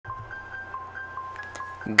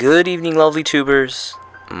Good evening, lovely tubers.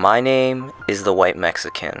 My name is the White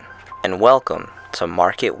Mexican, and welcome to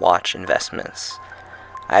Market Watch Investments.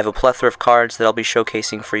 I have a plethora of cards that I'll be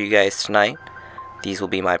showcasing for you guys tonight. These will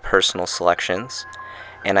be my personal selections,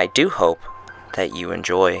 and I do hope that you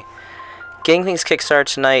enjoy. Getting things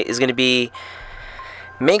kickstarted tonight is going to be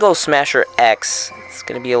Mango Smasher X. It's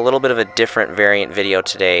going to be a little bit of a different variant video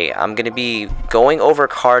today. I'm going to be going over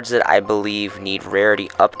cards that I believe need rarity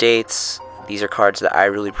updates. These are cards that I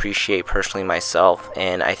really appreciate personally myself,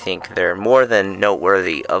 and I think they're more than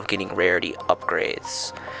noteworthy of getting rarity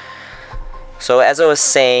upgrades. So as I was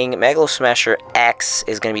saying, Megalo Smasher X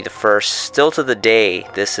is going to be the first. Still to the day,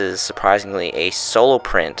 this is surprisingly a solo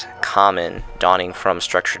print common dawning from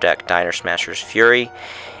Structure Deck Diner Smasher's Fury.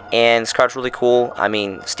 And this card's really cool. I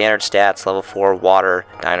mean, standard stats, level 4, water,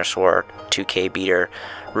 dinosaur, 2K beater.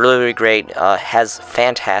 Really great. Has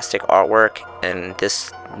fantastic artwork, and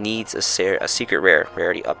this needs a secret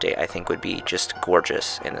rarity update. I think would be just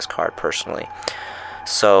gorgeous in this card personally.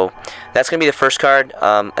 So that's going to be the first card.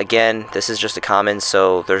 Again, this is just a common,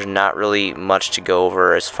 so there's not really much to go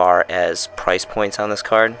over as far as price points on this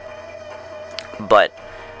card. But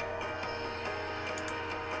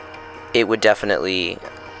it would definitely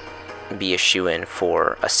be a shoo-in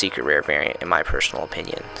for a secret rare variant in my personal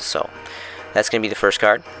opinion. So that's going to be the first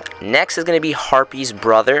card. Next is going to be Harpy's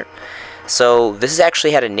Brother. So this has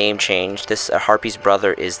actually had a name change. This Harpy's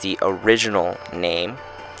Brother is the original name,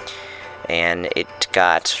 and it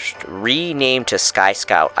got renamed to Sky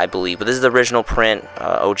Scout, I believe. But this is the original print,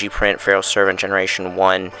 OG print, Pharaoh Servant Generation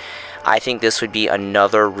 1. I think this would be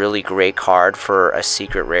another really great card for a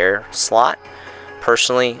secret rare slot.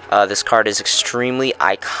 Personally, this card is extremely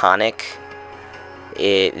iconic.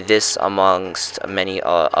 This amongst many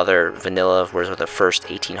other vanilla, whereas with the first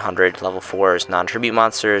 1800 level 4s non-tribute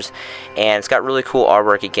monsters, and it's got really cool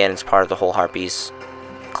artwork. Again, it's part of the whole Harpies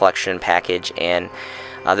collection package, and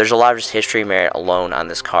there's a lot of just history merit alone on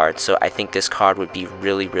this card, so I think this card would be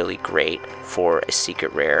really great for a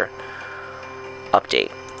secret rare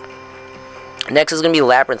update. Next is going to be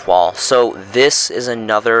Labyrinth Wall. So this is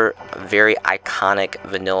another very iconic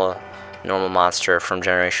vanilla normal monster from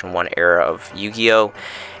Generation 1 era of Yu-Gi-Oh!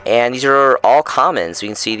 And these are all commons. You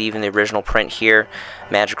can see even the original print here.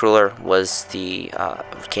 Magic Ruler was the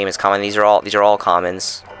came as common. These are all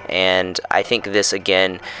commons, and I think this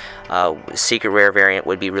again, secret rare variant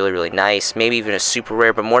would be really nice. Maybe even a super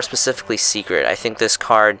rare, but more specifically secret. I think this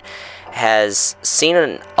card has seen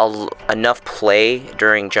enough play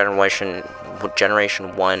during Generation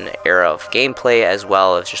 1 era of gameplay, as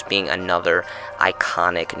well as just being another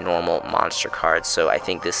iconic normal monster card. So I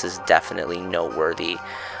think this is definitely noteworthy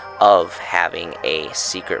of having a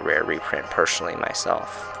secret rare reprint personally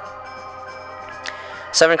myself.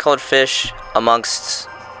 7 colored fish amongst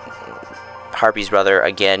Harpy's Brother,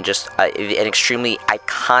 again, just an extremely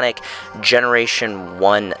iconic Generation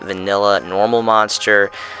 1 vanilla normal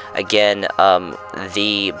monster. Again,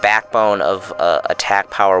 the backbone of attack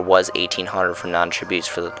power was 1800 for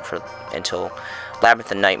non-tributes until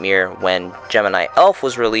Labyrinth and Nightmare, when Gemini Elf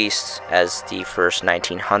was released as the first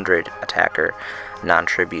 1900 attacker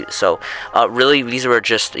non-tribute. So really, these were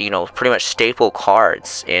just, pretty much staple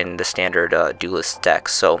cards in the standard duelist deck.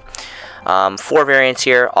 So 4 variants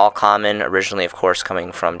here, all common, originally of course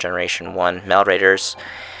coming from Generation 1 Mail Raiders.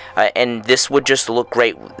 And this would just look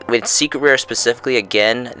great with secret rare specifically.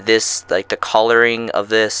 Again, this, like, the coloring of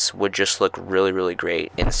this would just look really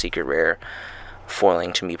great in secret rare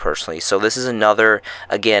foiling to me personally. So this is another,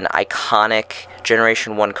 again, iconic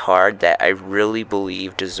Generation 1 card that I really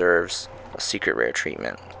believe deserves a secret rare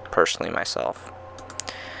treatment personally myself.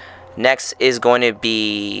 Next is going to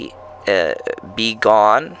be Be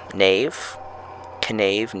Gone Knave.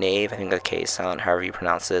 Knave, I think the K is sound, however you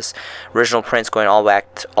pronounce this. Original prints going all the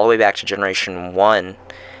way back to Generation 1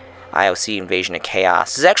 IOC Invasion of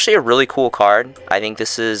Chaos. This is actually a really cool card. I think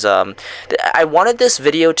this is I wanted this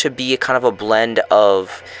video to be a kind of a blend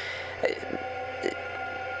of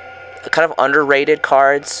kind of underrated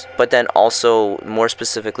cards, but then also more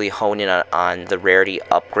specifically hone in on the rarity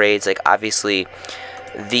upgrades. Like, obviously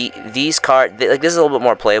these cards, like, this is a little bit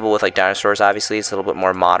more playable with, like, dinosaurs. Obviously it's a little bit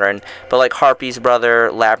more modern, but like Harpy's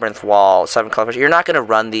Brother, Labyrinth Wall, 7 colors, you're not going to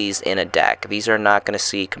run these in a deck. These are not going to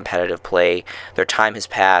see competitive play. Their time has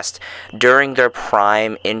passed. During their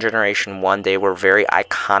prime in Generation 1, they were very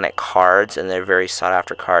iconic cards, and they're very sought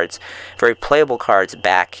after cards, very playable cards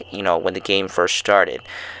back, when the game first started.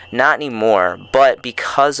 Not anymore, but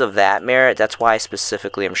because of that merit, that's why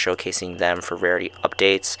specifically I'm showcasing them for rarity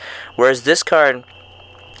updates. Whereas this card,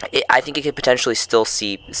 I think it could potentially still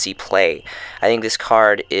see play. I think this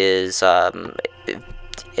card is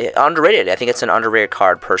underrated. I think it's an underrated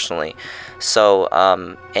card personally. So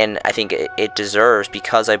and I think it deserves,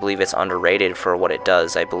 because I believe it's underrated for what it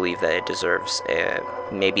does, I believe that it deserves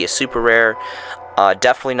maybe a super rare.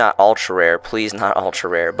 Definitely not ultra rare, please, not ultra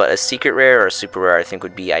rare, but a secret rare or a super rare I think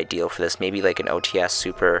would be ideal for this. Maybe like an OTS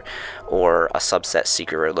super or a subset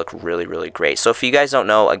secret rare look really, really great. So if you guys don't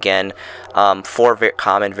know, again, 4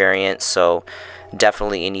 common variants, so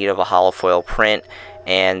definitely in need of a holofoil print.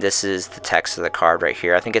 And this is the text of the card right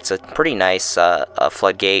here. I think it's a pretty nice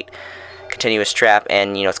floodgate continuous trap,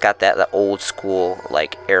 and you know, it's got that old school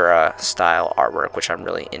like era style artwork, which I'm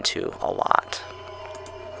really into a lot.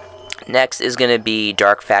 Next is going to be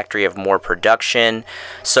Dark Factory of More Production.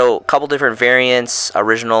 So a couple different variants,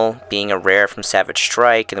 original being a rare from Savage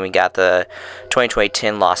Strike, and then we got the 2020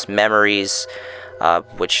 Tin Lost Memories,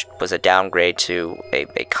 which was a downgrade to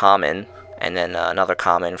a common, and then another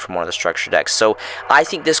common from one of the structure decks. So I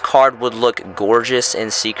think this card would look gorgeous in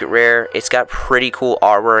secret rare. It's got pretty cool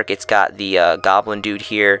artwork. It's got the goblin dude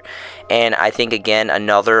here, and I think again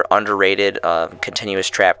another underrated continuous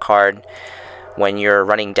trap card. When you're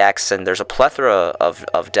running decks, and there's a plethora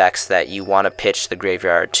of decks that you want to pitch the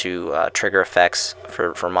graveyard to trigger effects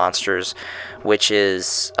for monsters, which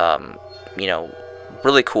is you know,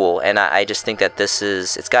 really cool. And I just think that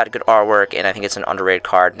it's got good artwork, and I think it's an underrated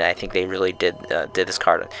card, and I think they really did this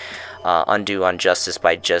card undo injustice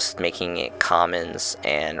by just making it commons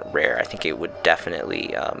and rare. I think it would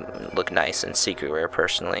definitely look nice in secret rare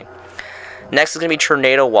personally. Next is going to be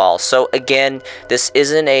Tornado Wall. So again, this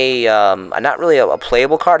isn't not really a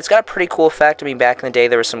playable card. It's got a pretty cool effect. I mean, back in the day,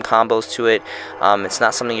 there were some combos to it. It's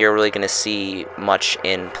not something you're really going to see much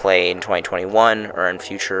in play in 2021 or in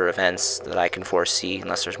future events that I can foresee,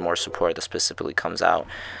 unless there's more support that specifically comes out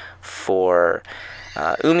for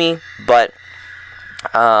Umi. But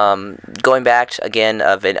going back to, again,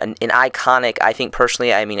 of an iconic, I think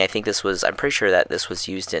personally, I mean, I think this was, I'm pretty sure that this was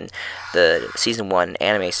used in the season 1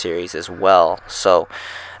 anime series as well. So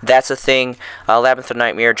that's a thing. Labyrinth of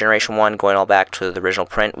Nightmare Generation 1, going all back to the original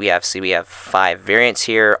print. We have 5 variants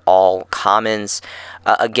here, all commons.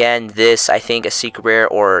 Again, this, I think a secret rare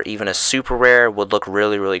or even a super rare would look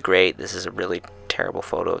really, really great. This is a really terrible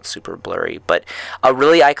photo, it's super blurry, but a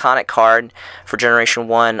really iconic card for Generation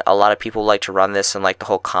 1. A lot of people like to run this and like the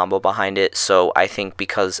whole combo behind it, so I think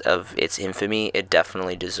because of its infamy, it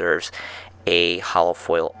definitely deserves a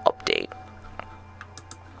holofoil update.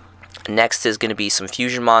 Next is going to be some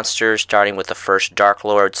fusion monsters, starting with the first Dark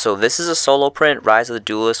Lord. So this is a solo print. Rise of the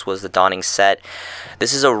Duelist was the Dawning set.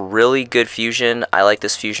 This is a really good fusion. I like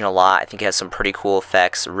this fusion a lot. I think it has some pretty cool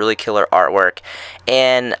effects, really killer artwork,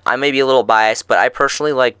 and I may be a little biased, but I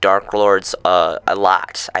personally like Dark Lords a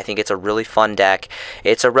lot. I think it's a really fun deck.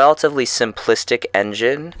 It's a relatively simplistic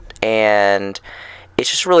engine, and it's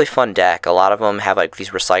just a really fun deck. A lot of them have like these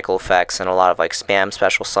recycle effects and a lot of like spam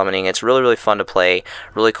special summoning. It's really, really fun to play.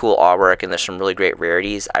 Really cool artwork, and there's some really great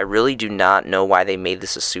rarities. I really do not know why they made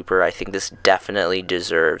this a super. I think this definitely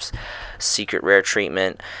deserves secret rare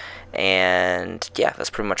treatment. And yeah, that's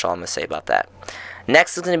pretty much all I'm going to say about that.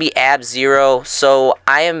 Next is going to be Ab-Zero. So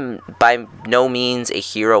I am by no means a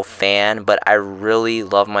Hero fan, but I really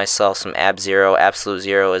love myself some Ab-Zero. Absolute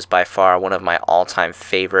Zero is by far one of my all-time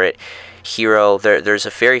favorite Hero. There's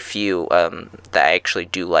a very few that I actually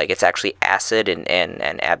do like. It's actually Acid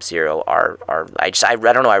and Ab-Zero are I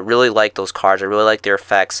don't know, I really like those cards. I really like their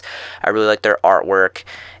effects. I really like their artwork,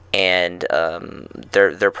 and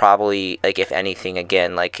they're probably, like, if anything,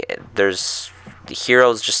 again, like, there's the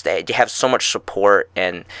Heroes, just they have so much support,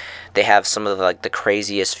 and they have some of the, like, the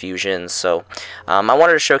craziest fusions. So I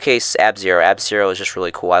wanted to showcase Ab-Zero. Ab-Zero is just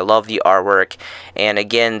really cool. I love the artwork, and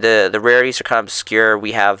again, the rarities are kind of obscure.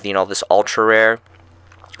 We have, you know, this ultra rare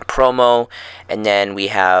promo, and then we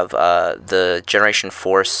have the Generation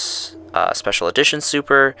Force special edition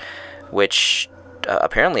super, which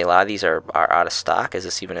apparently a lot of these are out of stock. Is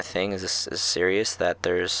this even a thing? Is this serious that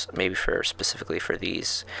there's maybe specifically for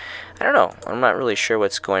these? I don't know. I'm not really sure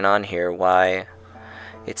what's going on here. Why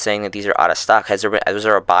it's saying that these are out of stock? Was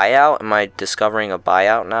there a buyout? Am I discovering a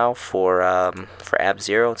buyout now for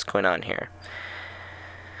Ab-Zero? What's going on here?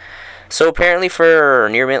 So apparently for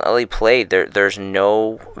Near Mintly Played, there's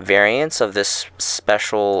no variants of this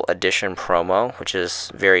special edition promo, which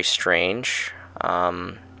is very strange.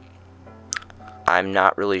 I'm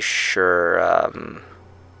not really sure.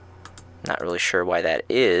 Not really sure why that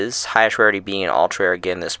is. Highest rarity being an ultra rare,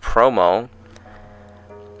 again, this promo.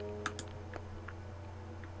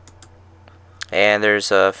 And there's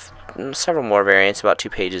several more variants, about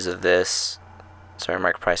 2 pages of this. Sorry,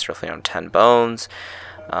 market price roughly on 10 bones.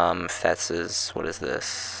 If that's what is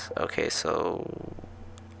this? Okay, so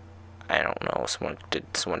I don't know, did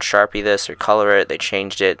someone Sharpie this or color it? They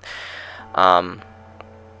changed it.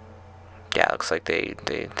 Yeah, it looks like they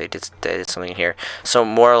did something here. So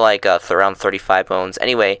more like around 35 bones.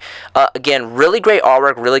 Anyway, again, really great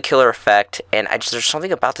artwork, really killer effect, and there's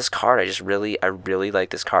something about this card I really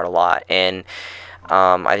like this card a lot. And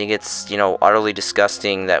I think it's, you know, utterly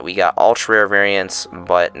disgusting that we got ultra rare variants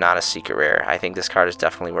but not a secret rare. I think this card is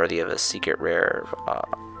definitely worthy of a secret rare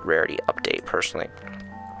rarity update personally.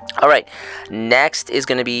 Alright, next is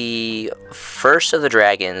going to be First of the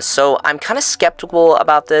Dragons. So I'm kind of skeptical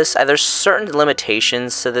about this. There's certain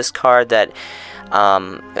limitations to this card that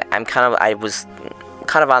I was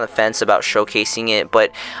kind of on the fence about showcasing it,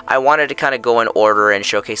 but I wanted to kind of go in order and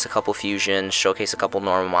showcase a couple fusions, showcase a couple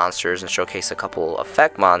normal monsters, and showcase a couple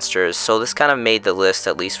effect monsters. So this kind of made the list,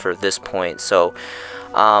 at least for this point. So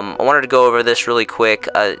I wanted to go over this really quick.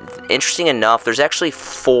 Interesting enough, there's actually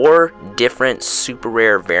 4 different super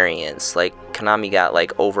rare variants. Like Konami got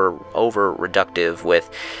like over reductive with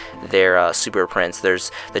their super prints.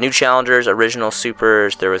 There's the new challengers, original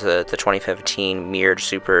supers. There was the 2015 mirrored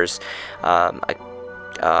supers.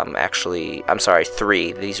 Actually, I'm sorry,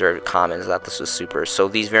 3. These are commons. That this was supers. So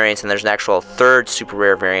these variants, and there's an actual 3rd super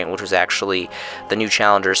rare variant, which was actually the new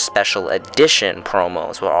challengers special edition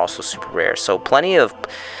promos, were also super rare. So plenty of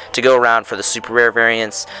to go around for the super rare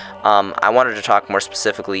variants. I wanted to talk more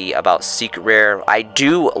specifically about secret rare. I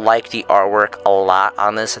do like the artwork a lot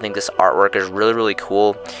on this. I think this artwork is really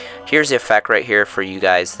cool. Here's the effect right here for you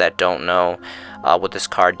guys that don't know what this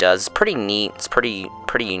card does. It's pretty neat. It's pretty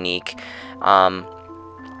unique.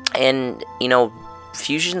 And, you know,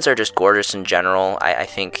 fusions are just gorgeous in general. I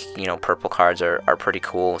think, you know, purple cards are pretty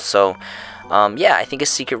cool. So, yeah, I think a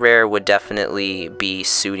secret rare would definitely be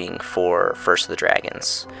suiting for First of the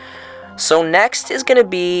Dragons. So next is going to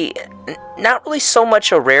be not really so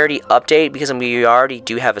much a rarity update, because we already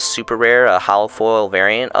do have a super rare, a hollow foil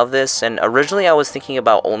variant of this. And originally I was thinking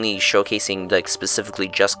about only showcasing like specifically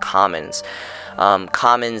just commons.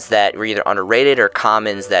 Commons that were either underrated or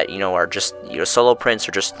commons that, you know, are just, you know, solo prints,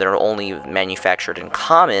 or just they're only manufactured in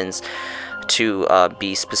commons to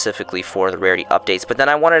be specifically for the rarity updates. But then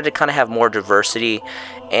I wanted to kind of have more diversity,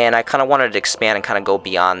 and I kind of wanted to expand and kind of go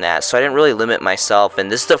beyond that. So I didn't really limit myself,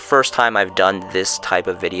 and this is the first time I've done this type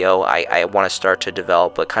of video. I want to start to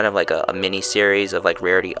develop a kind of like a mini series of like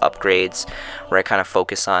rarity upgrades, where I kind of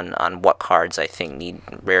focus on what cards I think need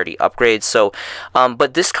rarity upgrades. So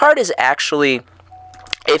but this card is actually,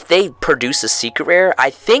 if they produce a secret rare,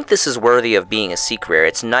 I think this is worthy of being a secret rare.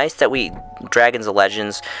 It's nice that Dragons of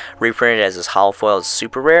Legends reprinted as this hollow foil is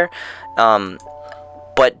super rare.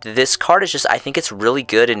 But this card is just, I think it's really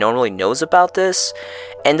good, and no one really knows about this.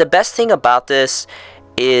 And the best thing about this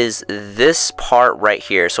is this part right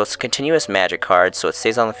here. So it's a continuous magic card, so it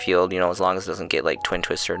stays on the field, you know, as long as it doesn't get like Twin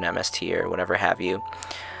Twister and MST or whatever have you.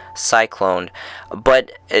 Cycloned,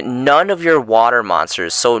 but none of your water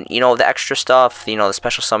monsters. So, you know, the extra stuff, you know, the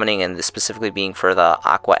special summoning and specifically being for the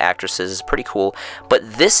aqua actresses is pretty cool, but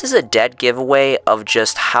this is a dead giveaway of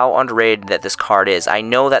just how underrated that this card is. I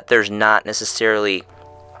know that there's not necessarily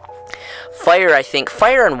fire. I think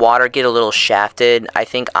fire and water get a little shafted. I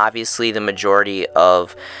think obviously the majority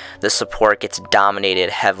of the support gets dominated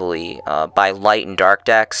heavily by light and dark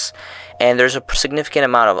decks, and there's a significant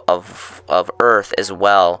amount of earth as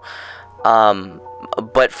well.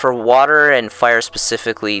 But for water and fire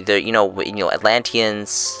specifically, the you know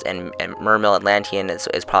Atlanteans and Mermail Atlantean is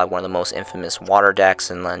probably one of the most infamous water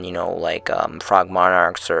decks, and then, you know, like Frog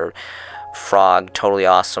Monarchs or Frog Totally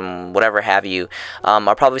Awesome, whatever have you,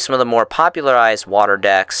 are probably some of the more popularized water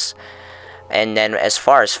decks. And then as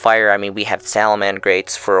far as fire, I mean, we have Salamander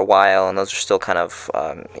Greats for a while, and those are still kind of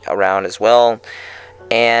around as well.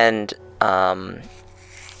 And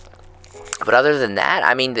but other than that,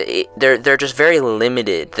 I mean, they're just very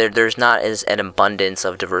limited. There's not as an abundance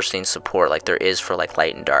of diversity and support like there is for like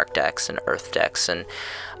light and dark decks and earth decks. And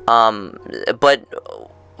but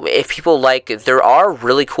if people like, there are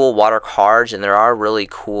really cool water cards, and there are really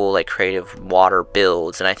cool like creative water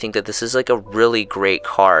builds, and I think that this is like a really great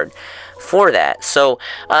card for that. So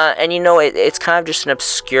and you know, it's kind of just an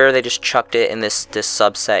obscure, they just chucked it in this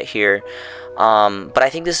subset here. But I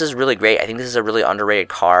think this is really great. I think this is a really underrated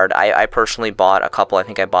card. I personally bought a couple. I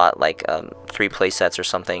think I bought like 3 play sets or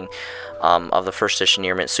something of the first edition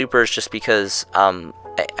Near Mint Supers, just because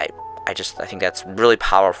I think that's really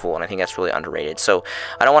powerful, and I think that's really underrated. So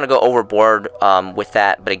I don't want to go overboard with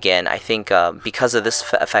that, but again, I think because of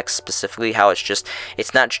this effect specifically, how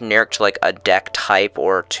it's not generic to like a deck type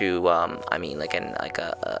or to I mean like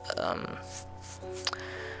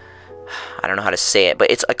I don't know how to say it, but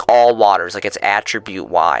it's like all waters, like it's attribute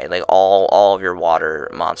Y, like all of your water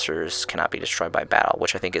monsters cannot be destroyed by battle,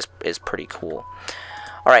 which I think is pretty cool.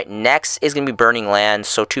 Alright, next is going to be Burning Land.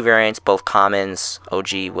 So 2 variants, both commons.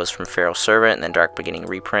 OG was from Pharaoh Servant, and then Dark Beginning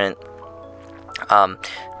reprint.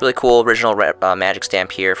 Really cool original magic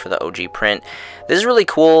stamp here for the OG print. This is really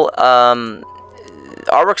cool.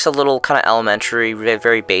 Artwork's a little kind of elementary,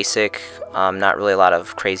 very basic. Not really a lot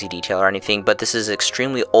of crazy detail or anything, but this is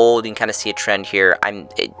extremely old. You can kind of see a trend here. I'm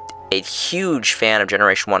a huge fan of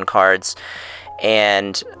Generation 1 cards,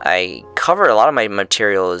 and I cover a lot of my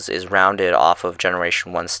material is rounded off of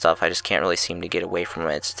Generation 1 stuff. I just can't really seem to get away from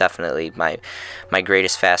it. It's definitely my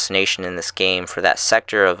greatest fascination in this game for that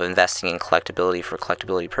sector of investing in collectability for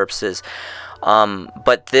collectability purposes.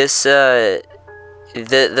 But this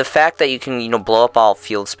the fact that you can blow up all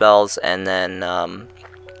field spells and then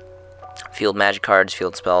field magic cards,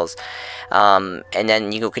 field spells, and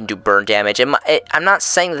then you can do burn damage. I'm not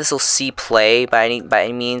saying this will see play by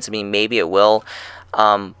any means. I mean, maybe it will,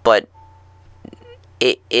 but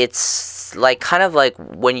it's like kind of like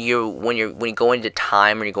when you go into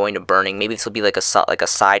time or you're going to burning. Maybe this will be like a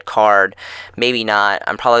side card, maybe not.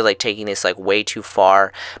 I'm probably like taking this like way too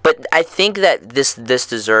far, but I think that this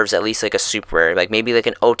deserves at least like a super rare, like maybe like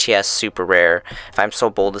an OTS super rare. If I'm so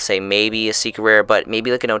bold to say maybe a secret rare, but maybe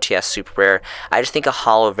like an OTS super rare. I just think a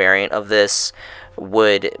hollow variant of this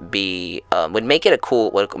would be would make it a cool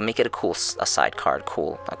side card,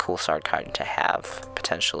 a cool side card to have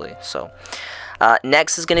potentially. So.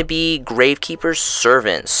 Next is going to be Gravekeeper's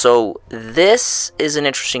Servant. So this is an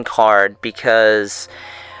interesting card because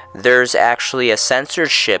there's actually a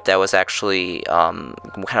censorship that was actually kind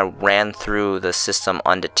of ran through the system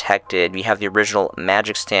undetected. We have the original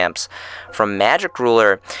magic stamps from Magic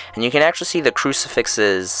Ruler, and you can actually see the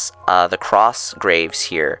crucifixes, the cross graves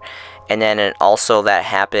here. And then also that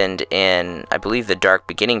happened in, I believe, the Dark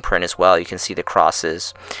Beginning print as well. You can see the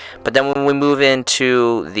crosses. But then when we move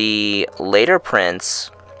into the later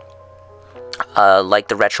prints, like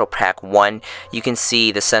the Retro Pack 1, you can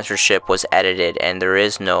see the censorship was edited and there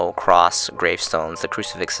is no cross gravestones. The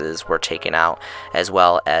crucifixes were taken out, as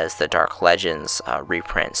well as the Dark Legends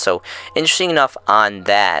reprint. So interesting enough on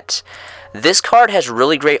that. This card has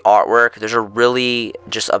really great artwork. There's a really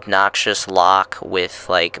just obnoxious lock with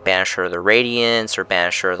like Banisher of the Radiance or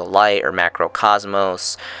Banisher of the Light or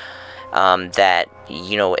Macrocosmos that,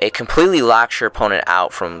 it completely locks your opponent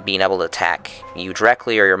out from being able to attack you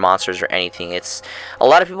directly or your monsters or anything. A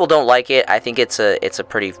lot of people don't like it. I think it's a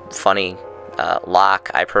pretty funny lock.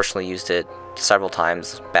 I personally used it several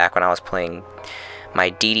times back when I was playing my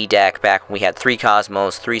DD deck, back when we had 3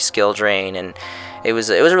 Cosmos, 3 Skill Drain, and it was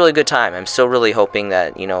a really good time. I'm still really hoping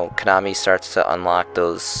that Konami starts to unlock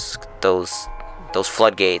those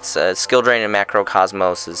floodgates. Skill Drain and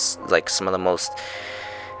Macrocosmos is like some of the most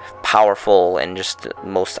powerful and just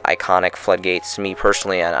most iconic floodgates to me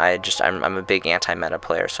personally, and I'm a big anti-meta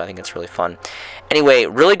player, so I think it's really fun. Anyway,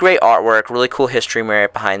 really great artwork, really cool history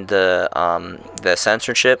merit behind the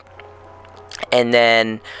censorship. And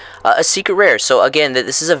then a secret rare. So again,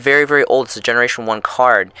 this is a very, very old, it's a Generation 1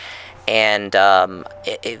 card. And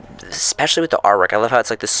especially with the artwork, I love how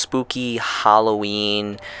it's like the spooky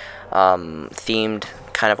Halloween themed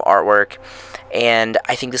kind of artwork. And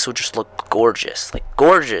I think this would just look gorgeous, like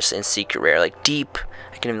gorgeous in secret rare, like deep.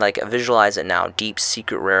 I can like visualize it now, deep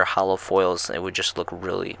secret rare hollow foils. It would just look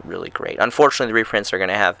really, really great. Unfortunately, the reprints are going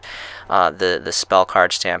to have the spell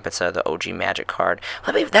card stamp instead of the OG magic card.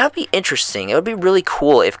 That would be interesting. It would be really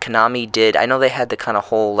cool if Konami did. I know they had the kind of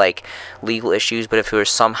whole like legal issues, but if there was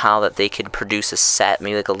somehow that they could produce a set,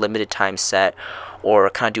 maybe like a limited time set, or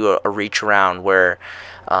kind of do a reach around where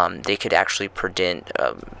they could actually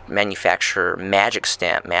manufacture magic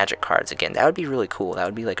stamp magic cards again. That would be really cool. That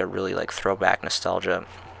would be like a really like throwback nostalgia.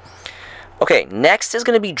 Okay, next is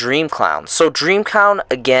going to be Dream Clown. So Dream Clown,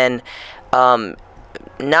 again,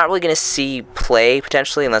 not really going to see play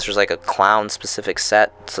potentially unless there's like a clown specific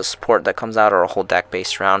set to support that comes out, or a whole deck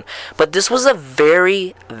based around. But this was a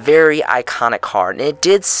very, very iconic card, and it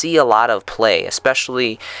did see a lot of play,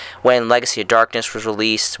 especially when Legacy of Darkness was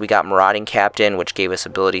released. We got Marauding Captain, which gave us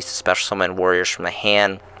abilities to special summon warriors from the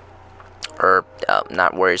hand. Or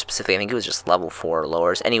not warriors specifically, I think it was just level 4 or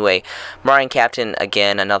lowers. Anyway, Marauding Captain,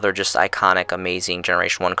 again, another just iconic, amazing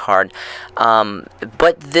Generation 1 card.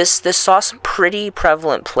 But this saw some pretty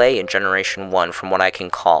prevalent play in Generation 1 from what I can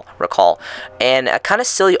recall. And a kind of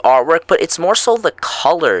silly artwork, but it's more so the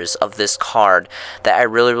colors of this card that I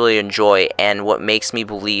really, really enjoy, and what makes me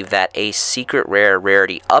believe that a secret rare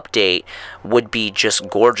rarity update would be just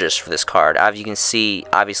gorgeous for this card. As you can see,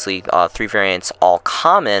 obviously, 3 variants, all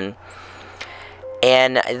common.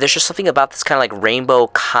 And there's just something about this kind of like rainbow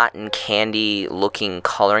cotton candy looking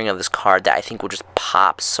coloring of this card that I think will just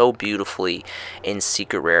pop so beautifully in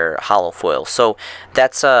secret rare holo foil. So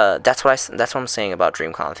that's what I'm saying about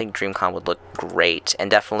DreamCon. I think DreamCon would look great,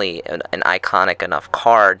 and definitely an iconic enough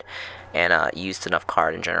card and used enough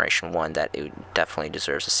card in Generation 1 that it definitely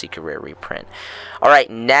deserves a secret rare reprint.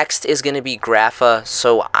 Alright, next is going to be Grapha.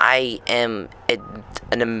 So I am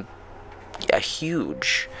a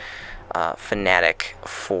huge fanatic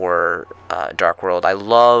for Dark World. I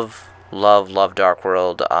love Dark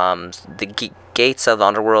World. The Gates of the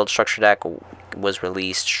Underworld structure deck was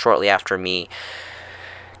released shortly after me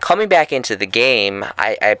coming back into the game.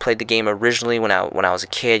 I played the game originally when I was a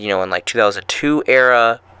kid, you know, in like 2002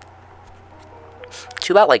 era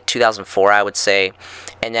to about like 2004, I would say.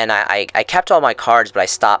 And then I kept all my cards, but I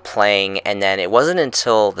stopped playing. And then it wasn't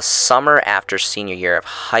until the summer after senior year of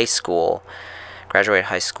high school, graduated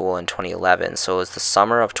high school in 2011, so it was the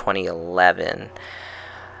summer of 2011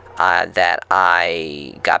 that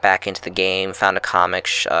I got back into the game, found a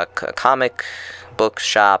comic book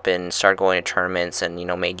shop, and started going to tournaments, and, you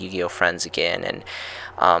know, made Yu-Gi-Oh friends again. And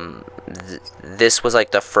this was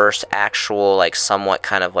like the first actual, like, somewhat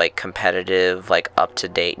kind of like competitive, like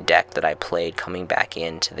up-to-date deck that I played coming back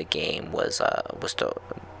into the game was the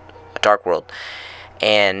Dark World.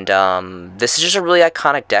 And this is just a really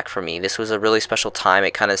iconic deck for me. This was a really special time.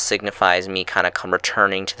 It kind of signifies me kind of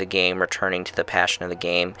returning to the game, returning to the passion of the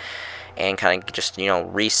game, and kind of just, you know,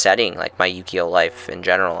 resetting like my Yu-Gi-Oh life in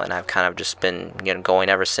general. And I've kind of just been, you know, going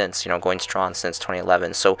ever since, you know, going strong since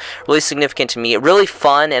 2011. So really significant to me. Really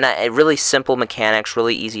fun and really simple mechanics,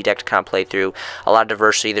 really easy deck to kind of play through. A lot of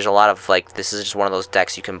diversity. There's a lot of, like, this is just one of those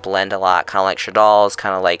decks you can blend a lot, kind of like Shadal's,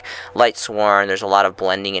 kind of like Lightsworn. There's a lot of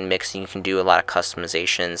blending and mixing. You can do a lot of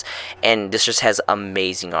customizations. And this just has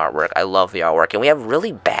amazing artwork. I love the artwork. And we have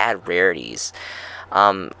really bad rarities.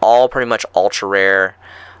 All pretty much ultra rare.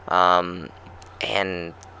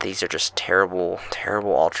 And these are just terrible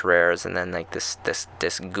ultra rares, and then like this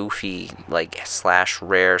goofy like slash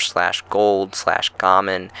rare slash gold slash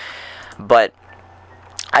common. But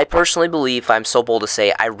I personally believe, I'm so bold to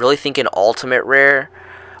say, I really think an ultimate rare,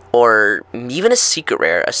 or even a secret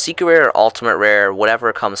rare or ultimate rare,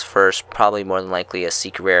 whatever comes first, probably more than likely a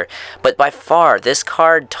secret rare. But by far, this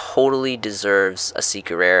card totally deserves a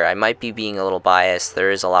secret rare. I might be being a little biased.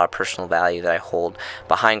 There is a lot of personal value that I hold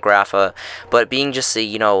behind Grapha, but being just a,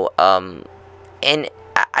 you know, and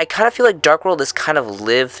I kind of feel like Dark World has kind of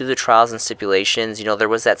lived through the trials and stipulations. You know, there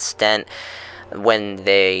was that stint when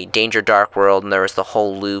they Danger Dark World, and there was the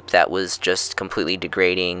whole loop that was just completely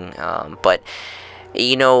degrading, but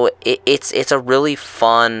you know, it's a really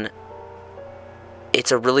fun,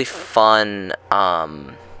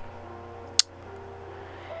 I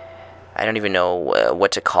don't even know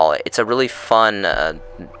what to call it. It's a really fun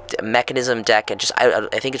mechanism deck, and just I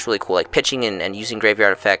think it's really cool, like pitching and using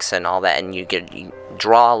graveyard effects and all that, and you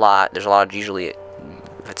draw a lot. There's a lot of, usually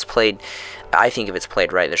if it's played, I think if it's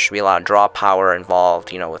played right, there should be a lot of draw power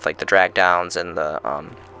involved, you know, with like the drag downs and the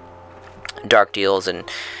dark deals, and,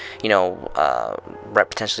 you know,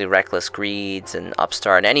 potentially reckless greeds and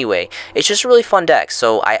upstart. Anyway, it's just a really fun deck.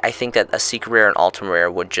 So I think that a secret rare and ultimate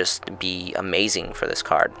rare would just be amazing for this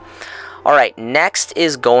card. Alright, next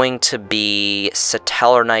is going to be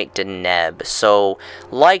Satellar Knight Deneb. So,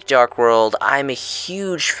 like Dark World, I'm a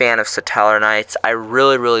huge fan of Satellar Knights. I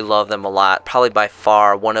really love them a lot. Probably by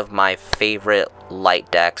far one of my favorite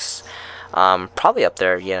light decks. Probably up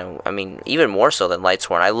there, you know, I mean, even more so than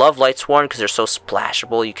Lightsworn. I love Lightsworn because they're so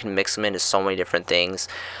splashable. You can mix them into so many different things.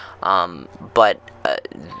 But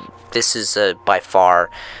this is by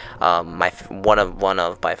far one of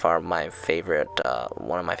my favorite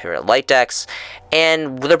light decks,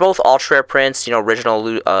 and they're both ultra rare prints. You know,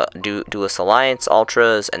 original Duelist Alliance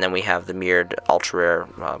ultras, and then we have the mirrored ultra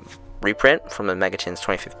rare reprint from the Megatins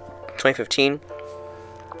 2015.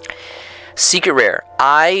 Secret rare.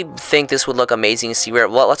 I think this would look amazing in secret rare.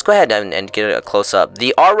 Well, let's go ahead and get a close-up.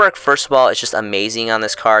 The artwork, first of all, is just amazing on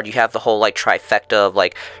this card. You have the whole, like, trifecta of,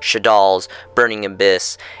 like, Shadal's, Burning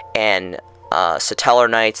Abyss, and Satellar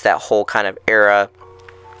Knights, that whole kind of era,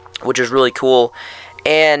 which is really cool.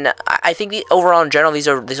 And I think overall, in general, these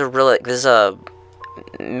are really, this is a,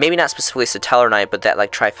 maybe not specifically Satellar Knight, but that,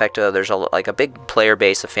 like, trifecta, there's like a big player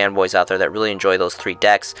base of fanboys out there that really enjoy those three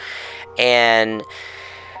decks. And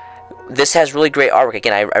this has really great artwork.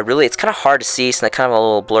 Again, I really, it's kind of hard to see. It's kind of a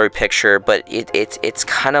little blurry picture, but it's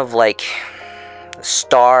kind of like,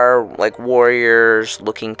 star like warriors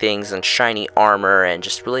looking things and shiny armor and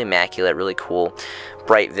just really immaculate, really cool,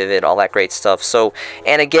 bright, vivid, all that great stuff. So,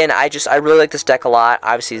 and again, I really like this deck a lot.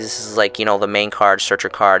 Obviously this is like, you know, the main card, searcher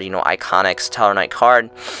card, you know, Iconics Tower Knight card,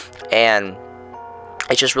 and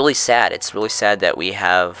it's just really sad. It's really sad that we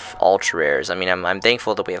have ultra rares. I mean, I'm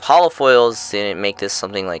thankful that we have holofoils. They didn't make this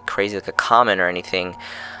something like crazy like a common or anything.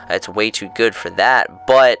 It's way too good for that.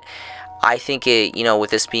 But I think it, you know, with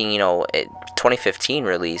this being, you know, 2015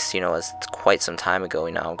 release, you know, it's quite some time ago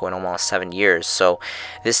now, going almost 7 years. So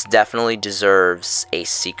this definitely deserves a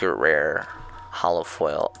secret rare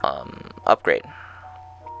holofoil upgrade.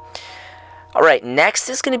 Alright, next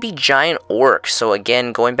is going to be Giant Orc. So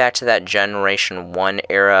again, going back to that Generation 1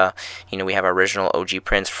 era, you know, we have our original OG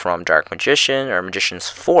prints from Dark Magician, or Magician's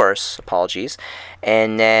Force, apologies.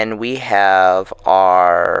 And then we have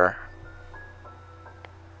our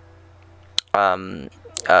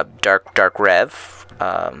Dark Rev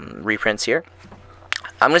reprints here.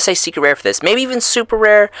 I'm going to say secret rare for this. Maybe even super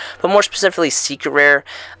rare, but more specifically secret rare.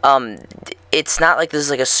 It's not like this is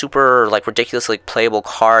like a super like ridiculously playable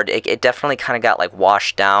card. It definitely kind of got like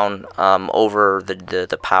washed down over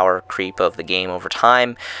the power creep of the game over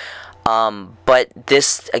time. But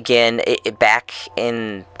this, again, back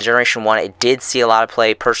in Generation 1, it did see a lot of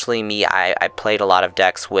play. Personally, me, I played a lot of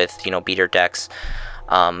decks with, you know, beater decks.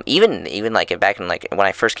 Even like back in like when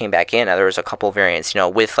I first came back in, there was a couple variants, you know,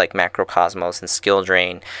 with like Macrocosmos and Skill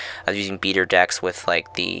Drain. I was using beater decks with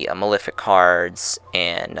like the Malefic cards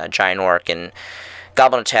and Giant Orc and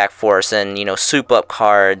Goblin Attack Force and, you know, soup up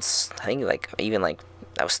cards. I think like even like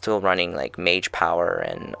I was still running like Mage Power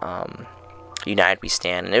and United We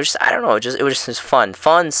Stand, and it was just, I don't know, it was just fun,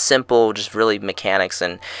 simple, just really mechanics,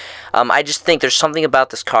 and I just think there's something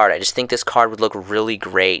about this card. I just think this card would look really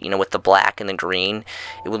great, you know, with the black and the green.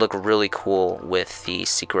 It would look really cool with the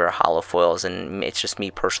secret rare holofoils, and it's just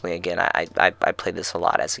me personally. Again, I played this a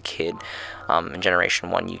lot as a kid in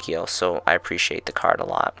Generation 1 Yu-Gi-Oh, so I appreciate the card a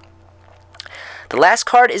lot. The last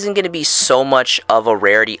card isn't going to be so much of a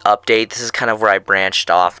rarity update. This is kind of where I branched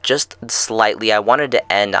off just slightly. I wanted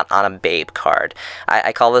to end on a Babe card.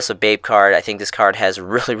 I call this a Babe card. I think this card has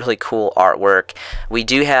really cool artwork. We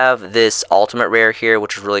do have this ultimate rare here,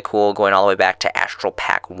 which is really cool, going all the way back to Astral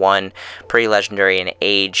Pack 1. Pretty legendary in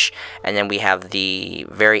age. And then we have the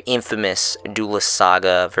very infamous Duelist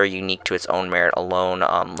Saga, very unique to its own merit alone,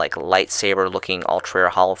 like lightsaber looking ultra rare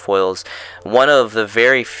holofoils. One of the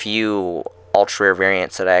very few ultra rare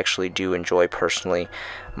variants that I actually do enjoy personally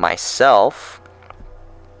myself.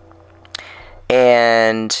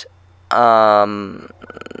 And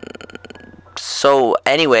so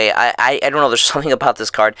anyway, I don't know, there's something about this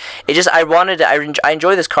card. It just, I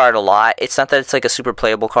enjoy this card a lot. It's not that it's like a super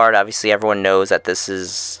playable card. Obviously everyone knows that this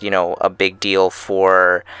is, you know, a big deal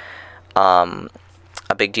for GOAT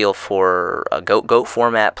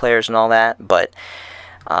format players and all that, but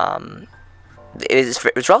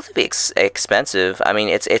it's relatively expensive. I mean,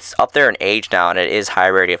 it's up there in age now, and it is high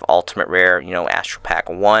rarity of ultimate rare. You know, Astral Pack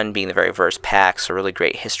 1 being the very first pack, so really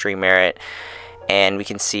great history merit. And we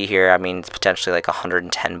can see here, I mean, it's potentially like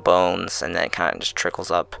 110 bones, and then it kind of just trickles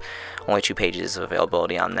up. Only 2 pages of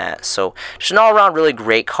availability on that. So just an all-around really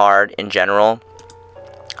great card in general.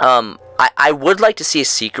 I would like to see a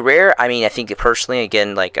secret rare. I mean, I think personally,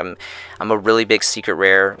 again, like I'm a really big secret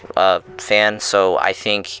rare fan, so I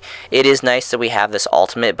think it is nice that we have this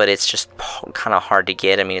ultimate, but it's just kind of hard to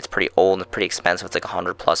get. I mean, it's pretty old and pretty expensive. It's like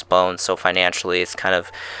 100+ bones, so financially, it's kind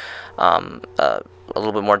of a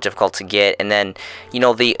little bit more difficult to get. And then, you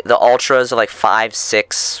know, the ultras are like 5,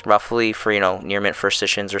 6 roughly for, you know, near mint first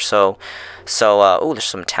editions or so. So oh, there's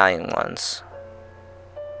some Italian ones.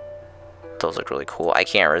 Those look really cool. I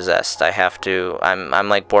can't resist. I have to. I'm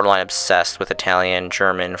like borderline obsessed with Italian,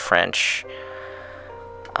 German, French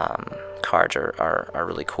cards are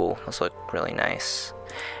really cool. Those look really nice.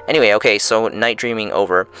 Anyway, okay, so Night Dreaming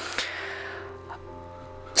over.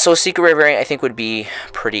 So a secret rare variant I think would be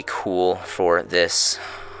pretty cool for this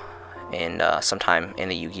in sometime in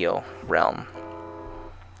the Yu-Gi-Oh realm.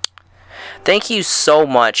 Thank you so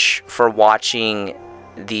much for watching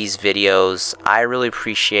these videos. I really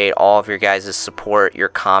appreciate all of your guys' support, your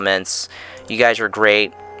comments. You guys are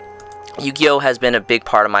great. Yu-Gi-Oh has been a big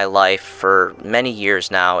part of my life for many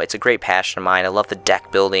years now. It's a great passion of mine. I love the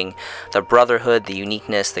deck building, the brotherhood, the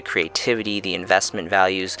uniqueness, the creativity, the investment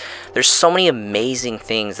values. There's so many amazing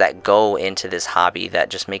things that go into this hobby that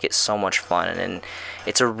just make it so much fun, and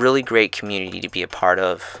it's a really great community to be a part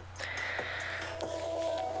of.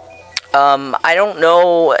 I don't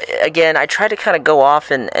know, again, I try to kind of go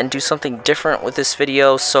off and do something different with this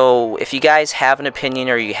video, so if you guys have an opinion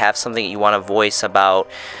or you have something that you want to voice about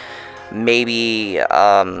maybe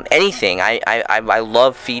anything. I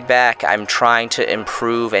love feedback. I'm trying to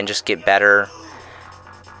improve and just get better,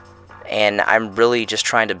 and I'm really just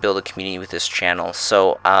trying to build a community with this channel.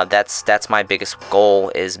 So that's my biggest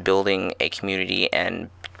goal, is building a community and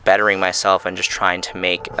bettering myself, and just trying to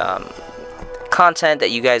make content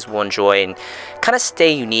that you guys will enjoy and kind of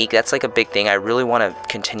stay unique. That's like a big thing. I really want to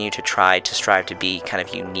continue to strive to be kind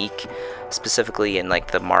of unique, specifically in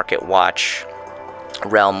like the market watch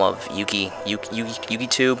realm of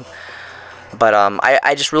YugiTube. But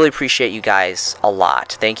I just really appreciate you guys a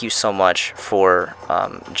lot. Thank you so much for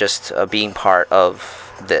just being part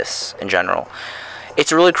of this in general.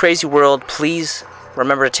 It's a really crazy world. Please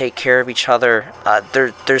remember to take care of each other.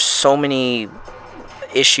 There's so many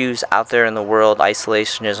issues out there in the world: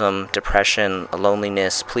 isolationism, depression,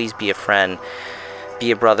 loneliness. Please be a friend,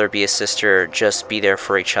 be a brother, be a sister. Just be there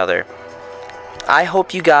for each other. I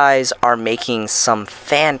hope you guys are making some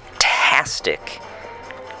fantastic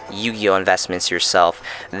Yu-Gi-Oh investments yourself.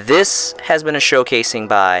 This has been a showcasing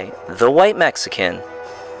by the White Mexican,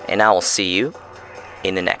 and I will see you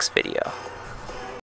in the next video.